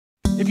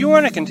If you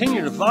want to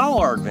continue to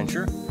follow our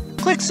adventure,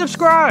 click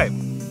subscribe.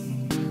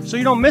 So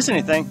you don't miss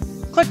anything,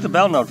 click the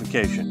bell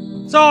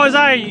notification. So as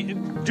I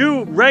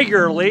do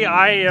regularly,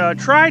 I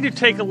try to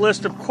take a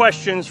list of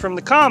questions from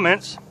the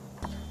comments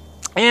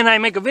and I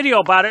make a video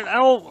about it.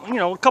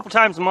 A couple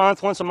times a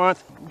month, once a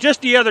month. Just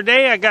the other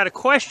day I got a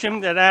question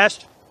that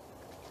asked,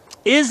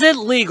 is it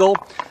legal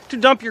to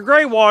dump your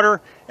gray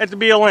water at the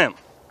BLM?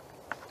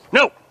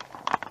 No,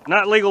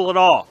 not legal at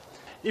all.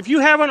 If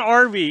you have an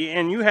RV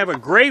and you have a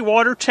gray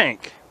water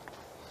tank,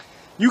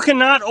 you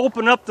cannot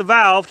open up the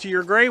valve to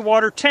your gray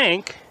water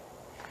tank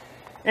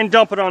and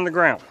dump it on the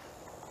ground.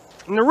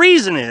 And the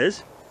reason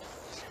is,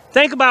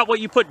 think about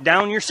what you put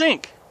down your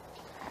sink.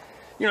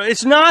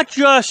 It's not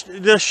just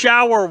the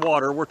shower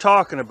water we're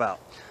talking about.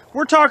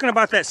 We're talking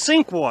about that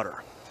sink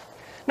water.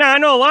 Now, I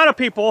know a lot of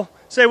people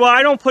say, well,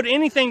 I don't put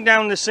anything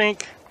down the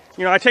sink.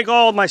 I take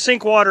all of my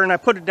sink water and I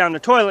put it down the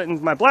toilet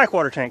in my black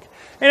water tank.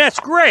 And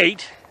that's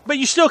great, but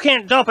you still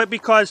can't dump it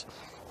because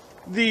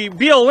the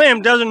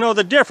BLM doesn't know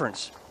the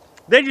difference.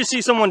 They just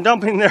see someone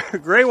dumping their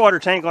gray water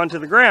tank onto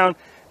the ground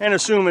and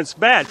assume it's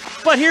bad.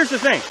 But here's the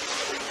thing.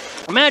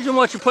 Imagine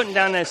what you're putting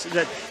down that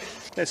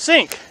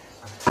sink.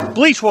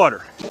 Bleach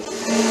water.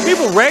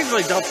 People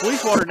regularly dump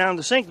bleach water down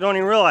the sink, don't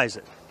even realize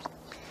it.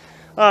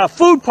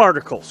 Food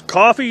particles,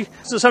 coffee.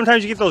 So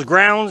sometimes you get those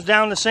grounds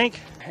down the sink.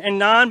 And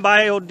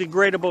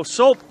non-biodegradable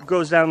soap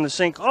goes down the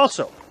sink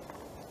also.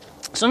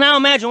 So now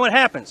imagine what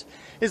happens.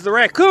 Is the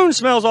raccoon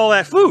smells all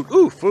that food.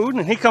 Ooh, food,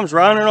 and he comes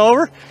running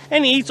over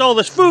and he eats all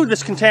this food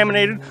that's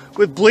contaminated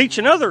with bleach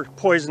and other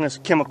poisonous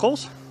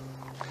chemicals.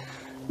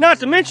 Not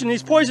to mention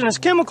these poisonous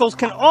chemicals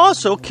can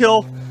also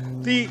kill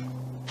the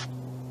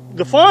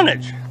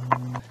faunage.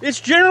 It's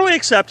generally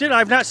accepted.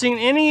 I've not seen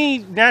any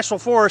national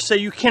forest say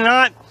you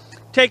cannot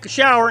take a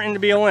shower in the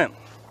BLM.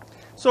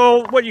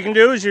 So what you can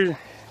do is you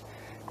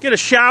get a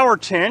shower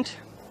tent,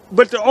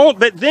 but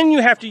then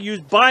you have to use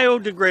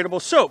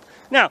biodegradable soap.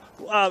 Now,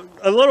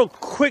 a little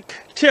quick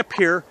tip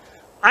here.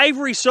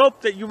 Ivory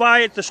soap that you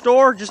buy at the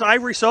store, just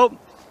ivory soap,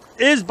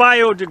 is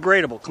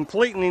biodegradable,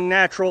 completely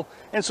natural,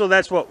 and so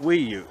that's what we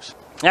use.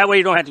 That way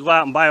you don't have to go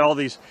out and buy all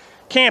these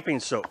camping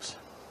soaps.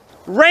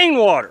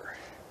 Rainwater.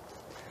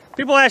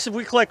 People ask if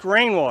we collect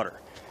rainwater.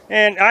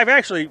 And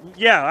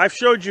I've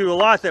showed you a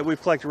lot that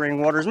we've collected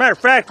rainwater. As a matter of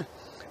fact,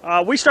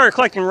 we started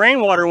collecting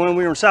rainwater when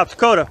we were in South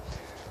Dakota.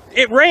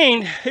 It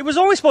rained. It was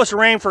only supposed to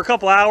rain for a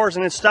couple hours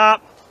and then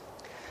stop.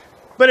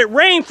 But it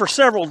rained for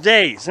several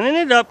days. And it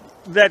ended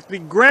up that the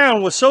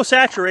ground was so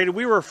saturated,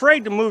 we were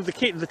afraid to move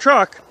the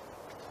truck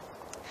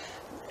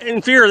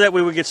in fear that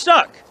we would get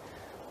stuck.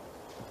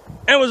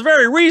 And it was a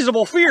very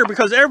reasonable fear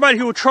because everybody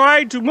who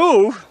tried to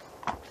move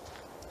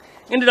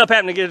ended up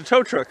having to get a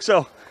tow truck.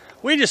 So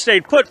we just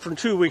stayed put for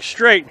 2 weeks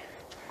straight.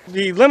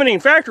 The limiting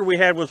factor we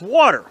had was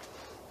water.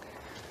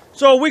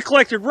 So we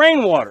collected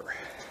rainwater.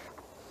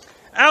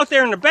 Out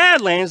there in the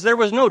Badlands, there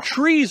was no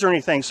trees or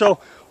anything. So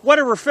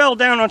whatever fell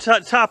down on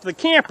top of the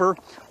camper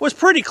was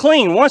pretty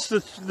clean. Once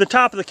the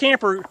top of the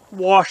camper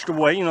washed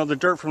away, the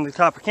dirt from the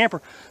top of the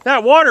camper,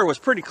 that water was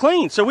pretty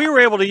clean. So we were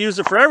able to use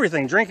it for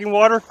everything. Drinking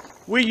water.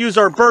 We use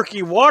our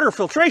Berkey water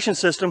filtration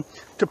system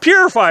to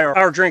purify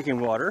our drinking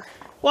water.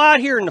 Well, out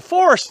here in the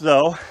forest,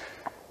 though,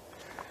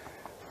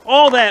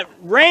 all that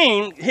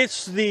rain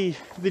hits the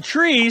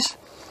trees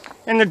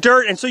and the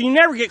dirt, and so you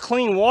never get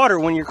clean water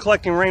when you're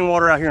collecting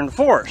rainwater out here in the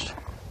forest.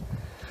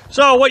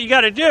 So what you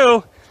got to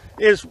do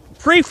is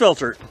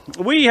pre-filter.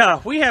 We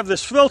have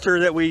this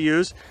filter that we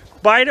use.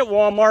 Buy it at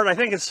Walmart. I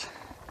think it's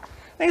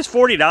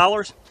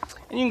 $40,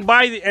 and you can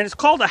buy and it's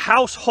called a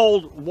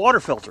household water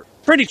filter.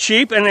 Pretty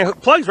cheap, and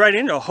it plugs right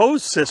into a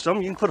hose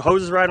system. You can put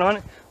hoses right on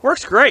it.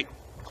 Works great.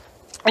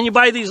 And you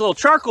buy these little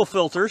charcoal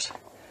filters,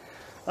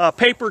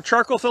 paper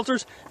charcoal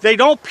filters. They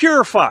don't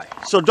purify,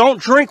 so don't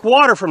drink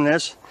water from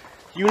this.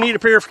 You need a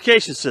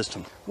purification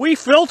system. We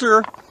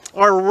filter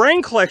our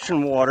rain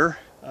collection water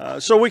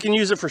so we can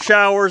use it for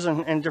showers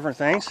and different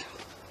things.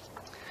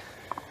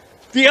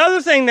 The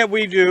other thing that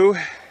we do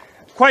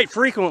quite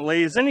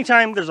frequently is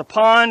anytime there's a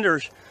pond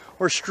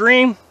or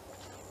stream,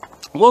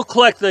 we'll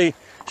collect the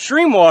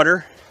stream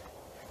water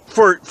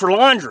for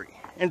laundry.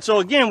 And so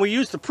again, we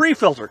use the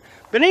pre-filter.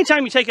 But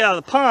anytime you take it out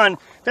of the pond,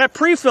 that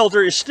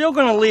pre-filter is still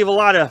going to leave a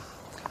lot of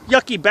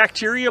yucky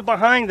bacteria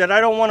behind that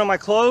I don't want on my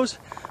clothes.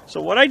 So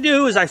what I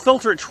do is I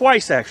filter it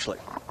twice, actually.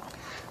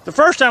 The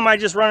first time I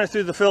just run it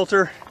through the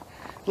filter,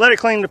 let it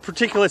clean the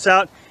particulates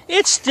out.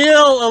 It's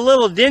still a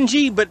little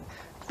dingy, but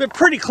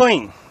pretty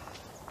clean.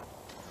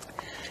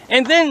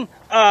 And then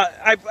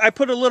I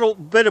put a little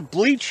bit of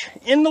bleach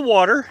in the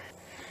water,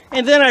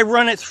 and then I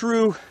run it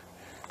through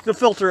the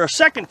filter a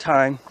second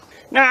time.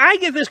 Now, I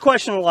get this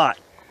question a lot.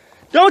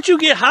 Don't you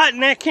get hot in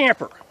that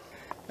camper?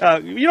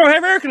 You don't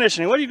have air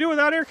conditioning. What do you do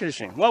without air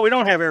conditioning? Well, we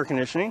don't have air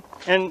conditioning.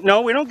 And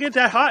no, we don't get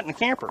that hot in the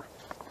camper.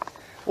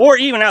 Or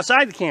even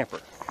outside the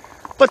camper.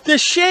 But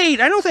this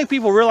shade, I don't think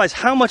people realize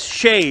how much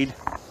shade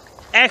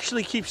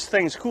actually keeps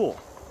things cool.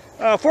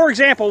 For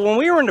example, when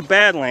we were in the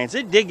Badlands,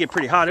 it did get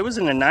pretty hot. It was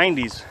in the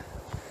 90s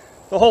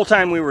the whole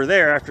time we were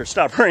there, after it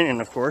stopped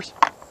raining, of course.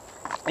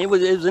 It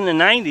was in the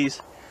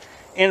 90s.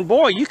 And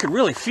boy, you could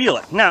really feel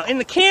it. Now, in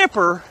the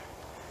camper,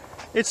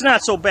 it's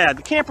not so bad.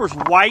 The camper's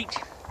white,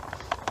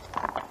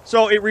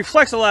 so it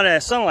reflects a lot of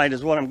that sunlight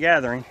is what I'm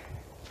gathering.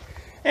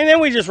 And then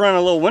we just run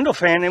a little window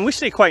fan, and we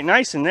stay quite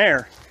nice in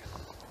there.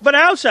 But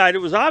outside, it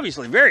was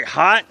obviously very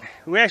hot.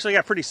 We actually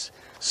got pretty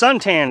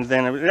suntanned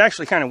then. It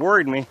actually kind of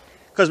worried me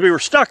because we were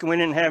stuck and we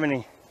didn't have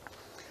any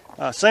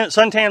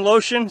suntan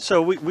lotion.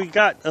 So we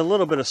got a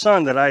little bit of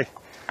sun that I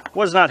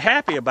was not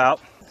happy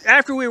about.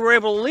 After we were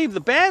able to leave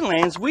the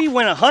Badlands, we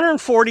went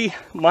 140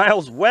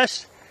 miles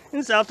west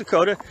in South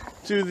Dakota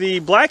to the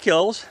Black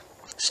Hills.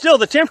 Still,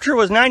 the temperature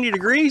was 90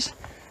 degrees,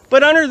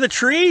 but under the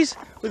trees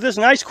with this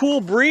nice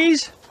cool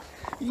breeze,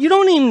 you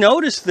don't even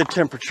notice the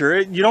temperature.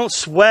 You don't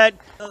sweat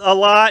a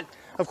lot.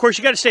 Of course,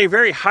 you got to stay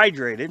very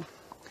hydrated.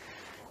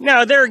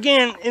 Now, there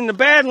again, in the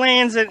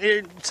Badlands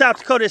in South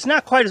Dakota, it's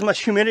not quite as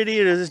much humidity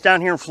as it is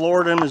down here in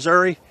Florida and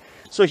Missouri.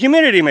 So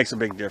humidity makes a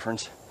big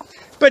difference.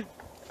 But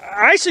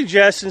I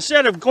suggest,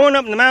 instead of going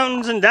up in the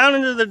mountains and down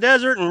into the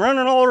desert and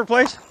running all over the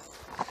place,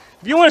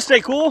 if you want to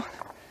stay cool,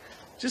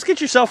 just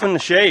get yourself in the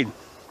shade.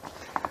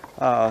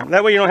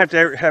 That way you don't have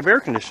to have air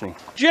conditioning.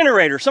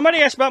 Generator.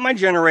 Somebody asked about my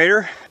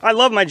generator. I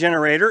love my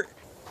generator.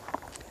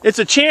 It's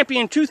a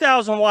Champion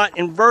 2,000 watt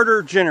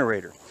inverter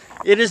generator.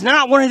 It is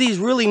not one of these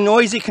really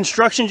noisy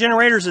construction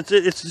generators.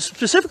 It's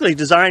specifically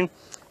designed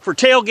for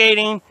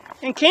tailgating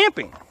and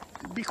camping.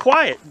 Be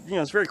quiet. You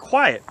know, it's very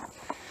quiet.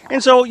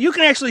 And so you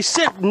can actually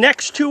sit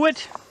next to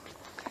it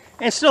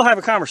and still have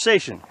a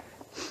conversation.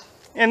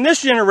 And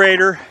this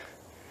generator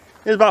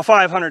is about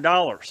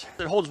 $500.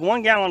 It holds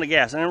 1 gallon of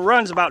gas, and it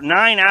runs about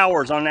 9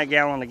 hours on that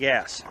gallon of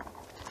gas.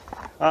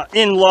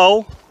 In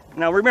low.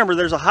 Now remember,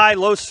 there's a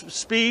high-low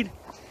speed,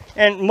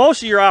 and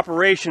most of your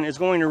operation is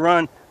going to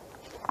run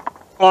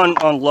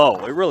on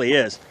low. It really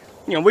is.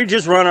 You know, we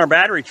just run our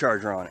battery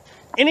charger on it.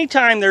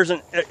 Anytime there's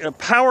a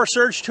power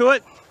surge to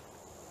it,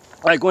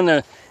 like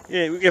when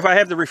if I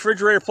have the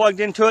refrigerator plugged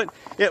into it,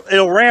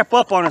 it'll ramp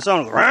up on its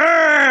own,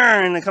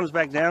 and it comes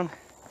back down.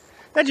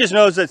 That just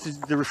knows that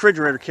the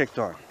refrigerator kicked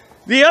on.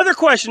 The other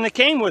question that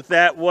came with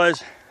that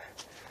was,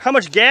 how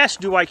much gas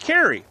do I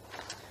carry?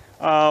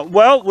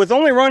 Well, with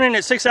only running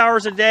it 6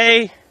 hours a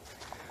day,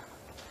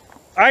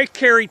 I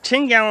carry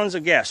 10 gallons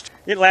of gas.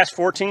 It lasts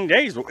 14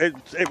 days.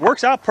 It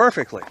works out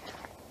perfectly.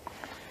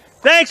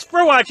 Thanks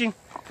for watching.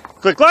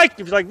 Click like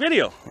if you like the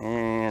video,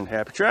 and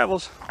happy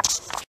travels.